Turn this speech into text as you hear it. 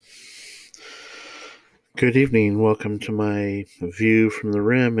Good evening. Welcome to my view from the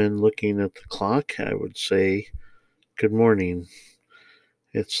rim and looking at the clock. I would say good morning.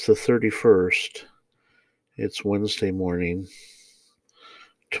 It's the 31st. It's Wednesday morning.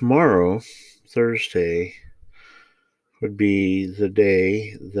 Tomorrow, Thursday, would be the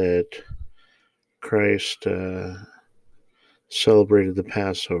day that Christ celebrated the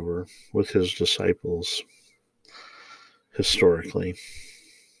Passover with his disciples historically,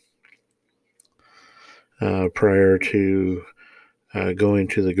 prior to going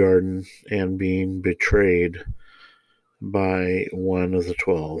to the garden and being betrayed by one of the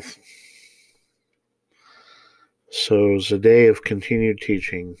 12. So it was a day of continued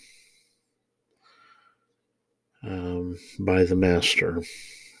teaching by the Master.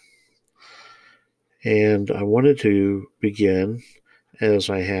 And I wanted to begin,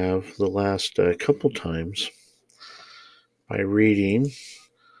 as I have the last couple times, by reading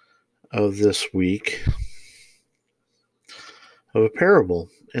of this week of a parable.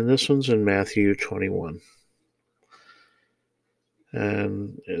 And this one's in Matthew 21.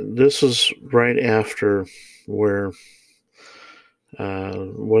 And this is right after where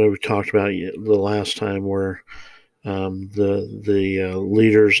what we talked about the last time, where the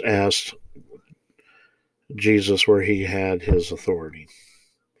leaders asked Jesus where he had his authority.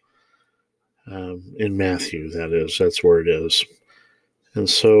 In Matthew, that's where it is. And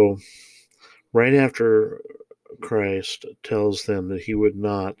so, right after Christ tells them that he would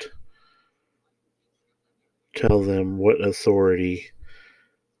not tell them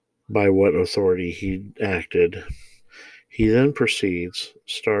by what authority he acted, he then proceeds,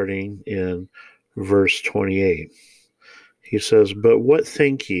 starting in verse 28. He says, "But what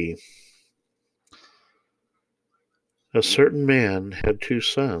think ye? A certain man had 2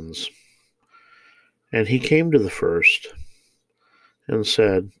 sons, and he came to the first and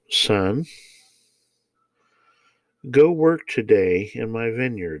said, Son, go work today in my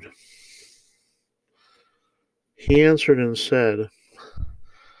vineyard. He answered and said,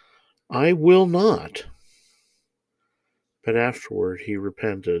 I will not. But afterward he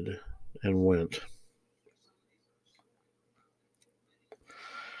repented and went.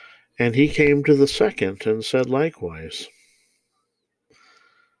 And he came to the second and said likewise.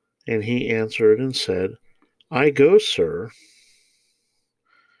 And he answered and said, I go, sir,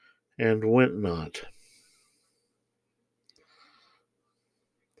 and went not.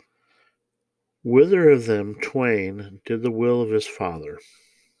 Whither of them twain did the will of his father?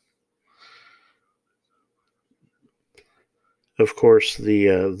 Of course, the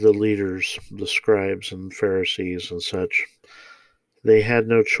leaders, the scribes and Pharisees and such, they had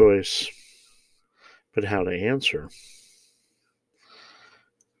no choice but how to answer.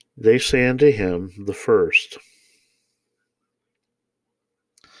 They say unto him, the first.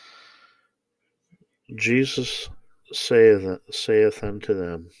 Jesus saith unto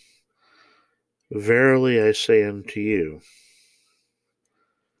them, Verily I say unto you,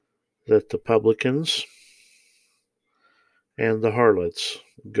 that the publicans and the harlots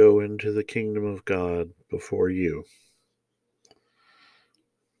go into the kingdom of God before you.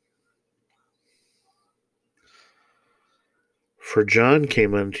 For John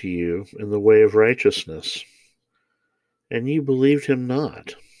came unto you in the way of righteousness, and ye believed him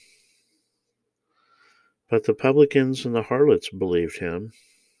not. But the publicans and the harlots believed him,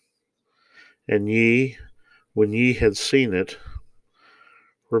 and ye, when ye had seen it,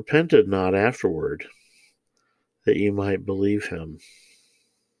 repented not afterward, that ye might believe him.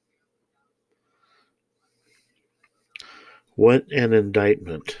 What an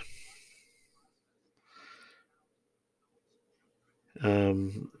indictment!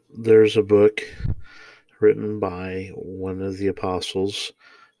 There's a book written by one of the apostles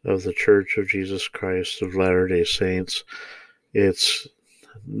of the Church of Jesus Christ of Latter-day Saints. It's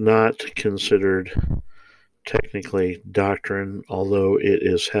not considered technically doctrine, although it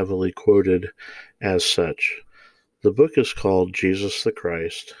is heavily quoted as such. The book is called Jesus the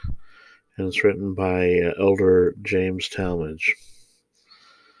Christ, and it's written by Elder James Talmage.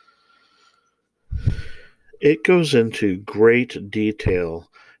 It goes into great detail.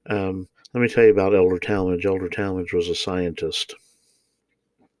 Let me tell you about Elder Talmage. Elder Talmage was a scientist.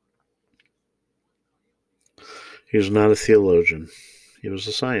 He was not a theologian. He was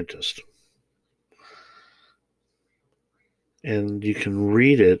a scientist. And you can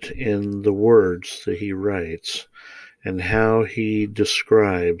read it in the words that he writes and how he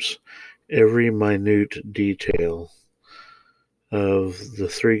describes every minute detail of the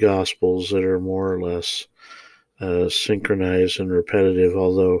 3 Gospels that are more or less synchronized and repetitive,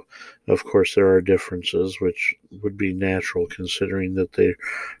 although, of course, there are differences, which would be natural considering that they're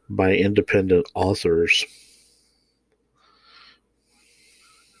by independent authors.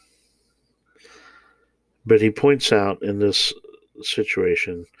 But he points out in this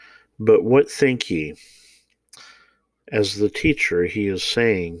situation, but what think ye? As the teacher, he is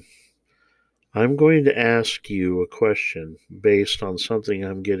saying, I'm going to ask you a question based on something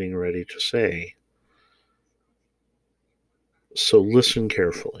I'm getting ready to say. So listen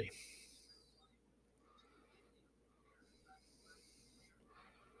carefully.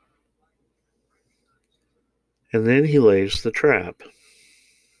 And then he lays the trap.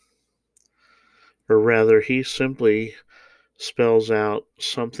 Or rather, he simply spells out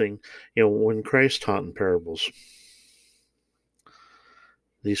something. When Christ taught in parables,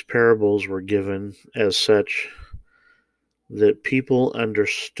 these parables were given as such that people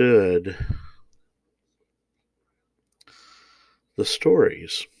understood the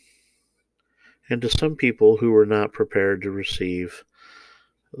stories. And to some people who were not prepared to receive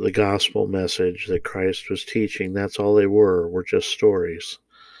the gospel message that Christ was teaching, that's all they were just stories.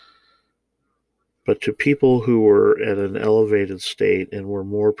 But to people who were at an elevated state and were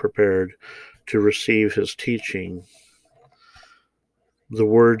more prepared to receive his teaching, the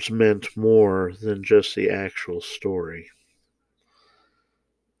words meant more than just the actual story,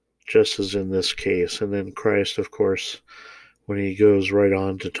 just as in this case. And then Christ, of course, when he goes right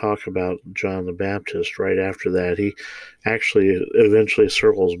on to talk about John the Baptist, right after that, he actually eventually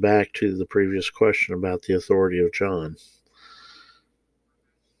circles back to the previous question about the authority of John.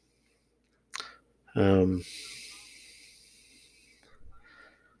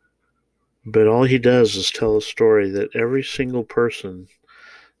 But all he does is tell a story that every single person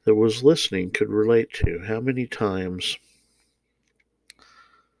that was listening could relate to. How many times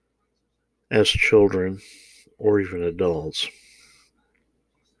as children or even adults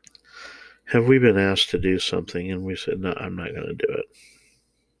have we been asked to do something and we said, no, I'm not going to do it?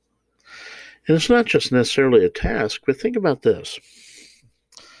 And it's not just necessarily a task, but think about this.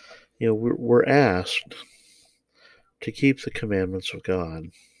 We're asked to keep the commandments of God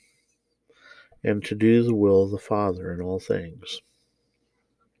and to do the will of the Father in all things.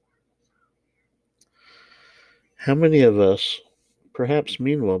 How many of us perhaps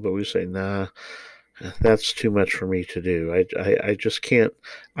mean well, but we say, nah, that's too much for me to do. I just can't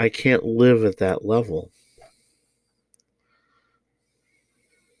live at that level.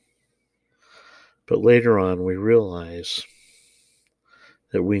 But later on, we realize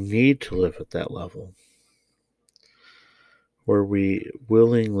that we need to live at that level where we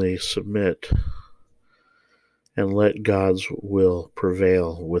willingly submit and let God's will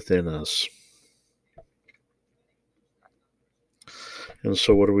prevail within us. And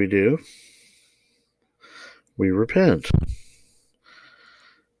so what do? We repent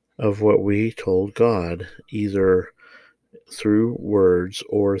of what we told God, either through words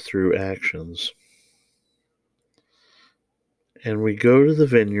or through actions. And we go to the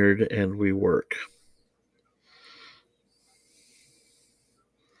vineyard and we work.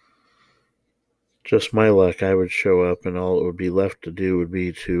 Just my luck, I would show up and all it would be left to do would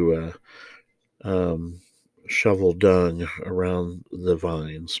be to shovel dung around the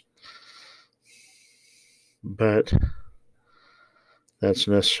vines. But that's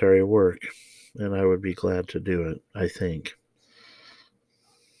necessary work, and I would be glad to do it, I think.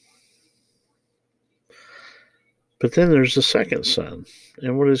 But then there's the second son.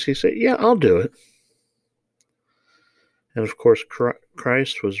 And what does he say? Yeah, I'll do it. And of course,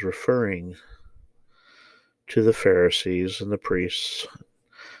 Christ was referring to the Pharisees and the priests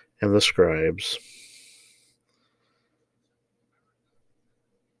and the scribes.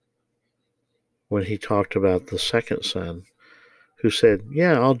 When he talked about the second son, who said,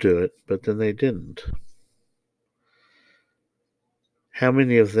 yeah, I'll do it, but then they didn't. How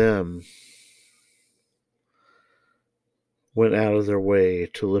many of them went out of their way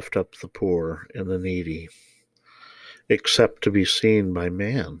to lift up the poor and the needy, except to be seen by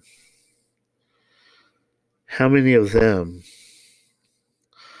man? How many of them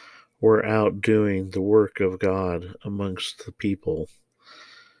were out doing the work of God amongst the people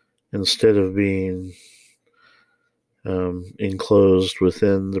instead of being enclosed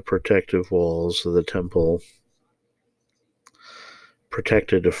within the protective walls of the temple,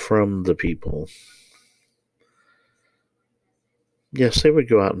 protected from the people? Yes, they would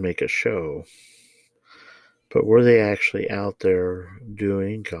go out and make a show, but were they actually out there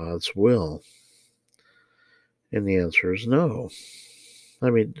doing God's will? And the answer is no. I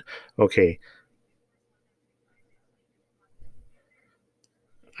mean, okay,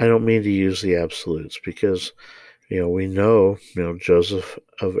 I don't mean to use the absolutes because We know, Joseph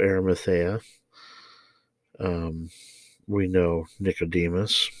of Arimathea. We know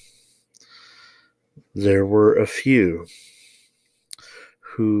Nicodemus. There were a few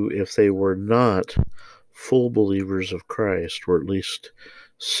who, if they were not full believers of Christ, were at least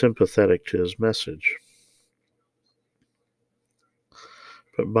sympathetic to his message.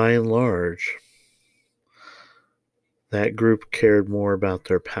 But by and large, that group cared more about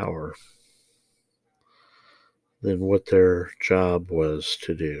their power than what their job was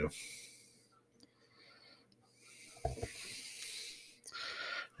to do.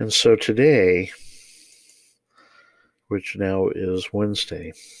 And so today, which now is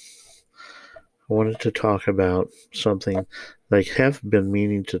Wednesday, I wanted to talk about something I have been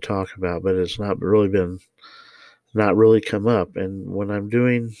meaning to talk about, but it's not really come up. And when I'm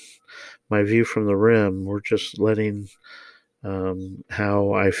doing my view from the rim, we're just letting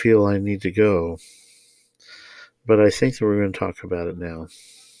how I feel I need to go. But I think that we're going to talk about it now.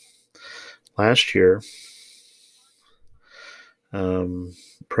 Last year,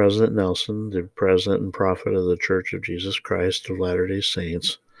 President Nelson, the president and prophet of the Church of Jesus Christ of Latter-day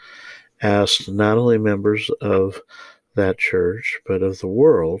Saints, asked not only members of that church, but of the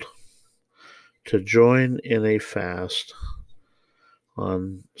world, to join in a fast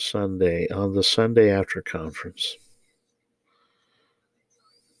on the Sunday after conference,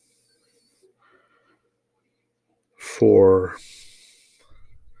 for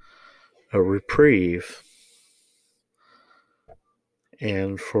a reprieve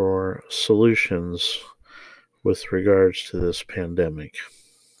and for solutions with regards to this pandemic.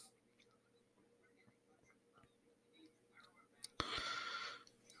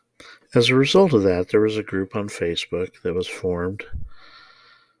 As a result of that, there was a group on Facebook that was formed.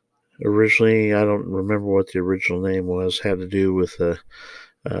 Originally, I don't remember what the original name was, had to do with the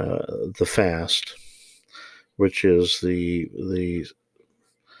fast, which is the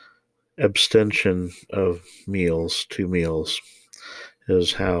abstention of meals, 2 meals,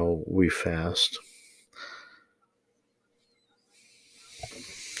 is how we fast.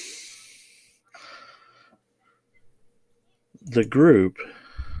 The group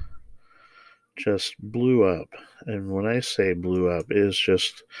just blew up. And when I say blew up, it is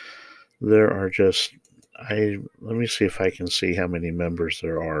just, there are just, let me see if I can see how many members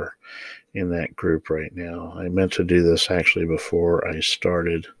there are in that group right now. I meant to do this actually before I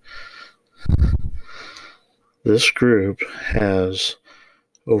started. This group has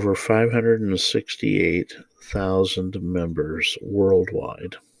over 568,000 members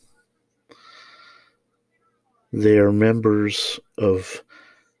worldwide. They are members of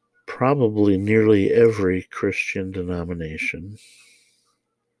probably nearly every Christian denomination.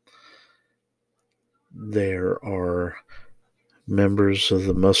 There are members of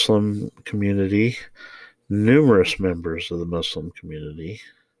the Muslim community, numerous members of the Muslim community,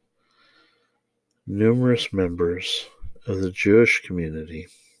 numerous members of the Jewish community,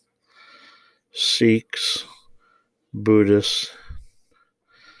 Sikhs, Buddhists,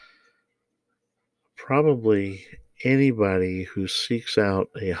 probably anybody who seeks out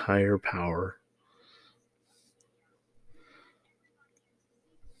a higher power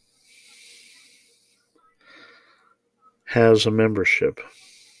has a membership.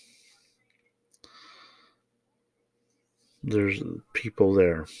 There's people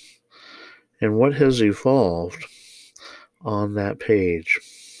there. And what has evolved on that page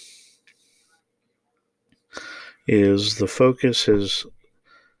is the focus has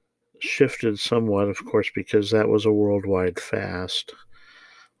shifted somewhat, of course, because that was a worldwide fast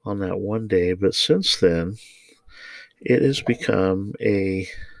on that one day. But since then, it has become a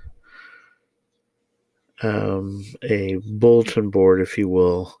bulletin board, if you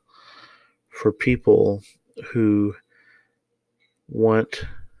will, for people who want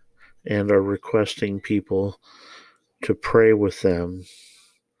and are requesting people to pray with them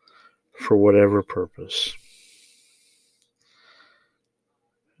for whatever purpose.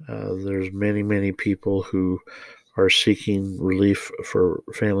 There's many people who are seeking relief for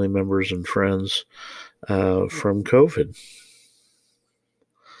family members and friends from COVID.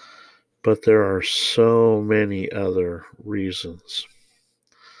 But there are so many other reasons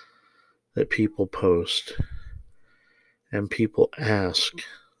that people post and people ask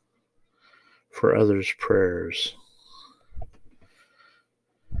for others' prayers.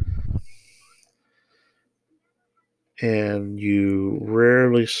 And you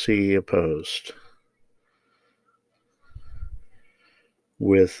rarely see a post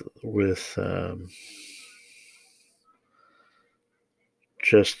with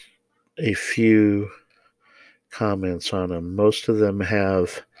just a few comments on them. Most of them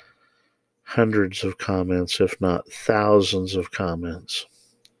have hundreds of comments, if not thousands of comments,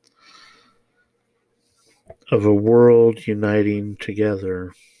 of a world uniting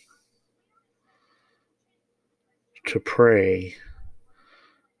together to pray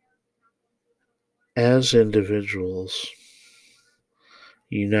as individuals,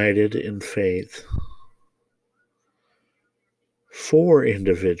 united in faith, for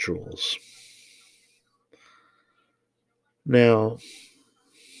individuals. Now,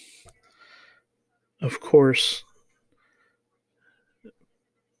 of course,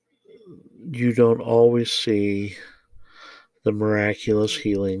 you don't always see the miraculous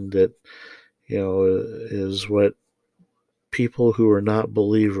healing that, is what people who are not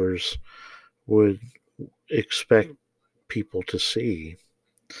believers would expect people to see.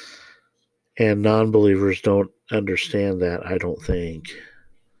 And non-believers don't understand that, I don't think.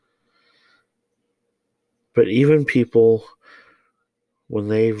 But even people, when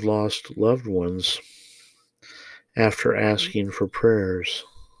they've lost loved ones, after asking for prayers,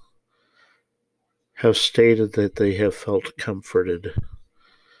 have stated that they have felt comforted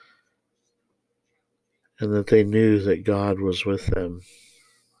and that they knew that God was with them.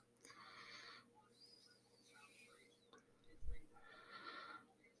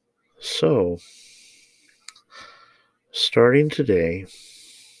 So, starting today,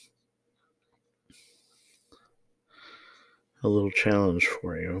 a little challenge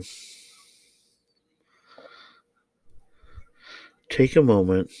for you. Take a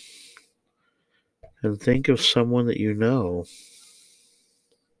moment and think of someone that you know,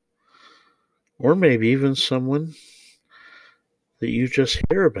 or maybe even someone that you just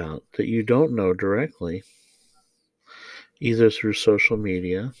hear about that you don't know directly, either through social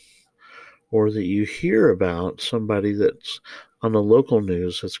media or that you hear about somebody that's on the local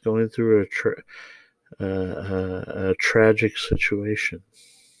news that's going through a tragic situation.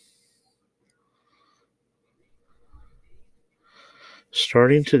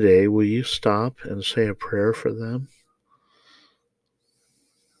 Starting today, will you stop and say a prayer for them?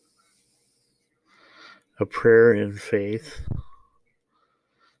 A prayer in faith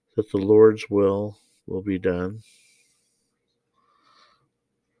that the Lord's will be done,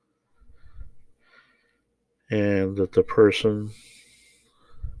 and that the person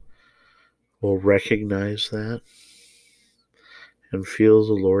will recognize that and feel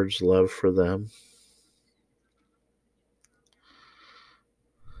the Lord's love for them.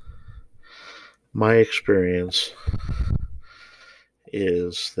 My experience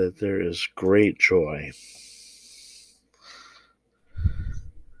is that there is great joy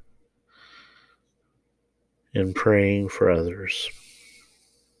in praying for others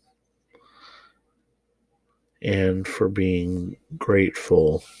and for being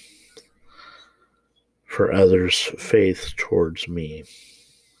grateful for others' faith towards me.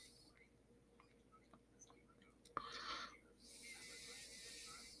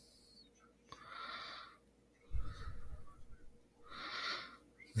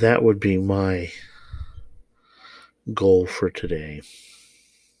 That would be my goal for today.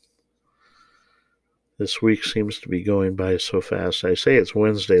 This week seems to be going by so fast. I say it's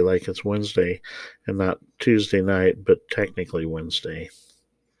Wednesday like it's Wednesday and not Tuesday night, but technically Wednesday.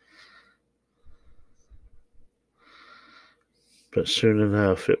 But soon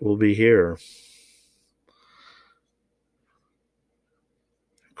enough, it will be here.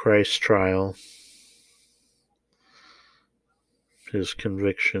 Christ's trial, his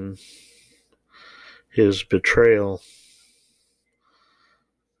conviction, his betrayal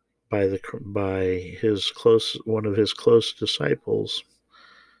by one of his close disciples,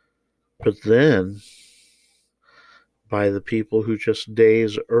 but then by the people who just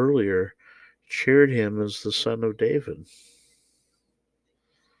days earlier cheered him as the Son of David.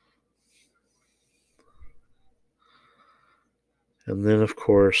 And then, of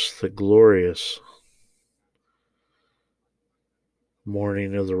course, the glorious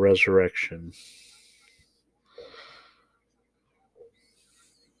morning of the resurrection,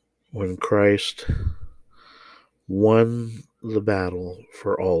 when Christ won the battle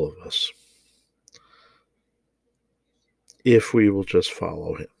for all of us, if we will just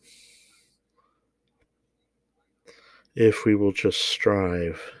follow him, if we will just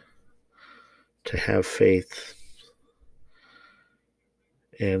strive to have faith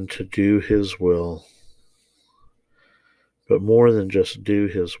and to do his will, but more than just do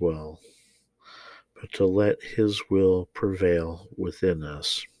his will, but to let his will prevail within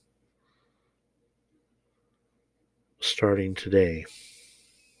us. Starting today,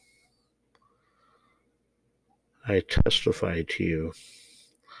 I testify to you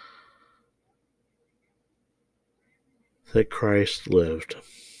that Christ lived,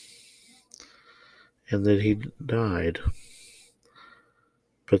 and that he died,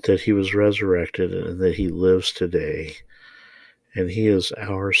 but that he was resurrected and that he lives today, and he is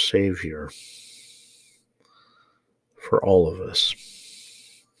our Savior for all of us.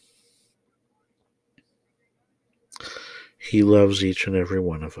 He loves each and every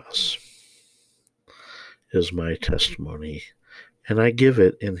one of us, is my testimony, and I give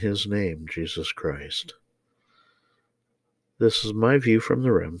it in his name, Jesus Christ. This is my view from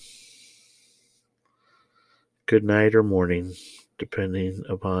the rim. Good night or morning, depending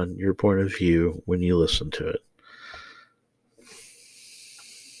upon your point of view when you listen to it.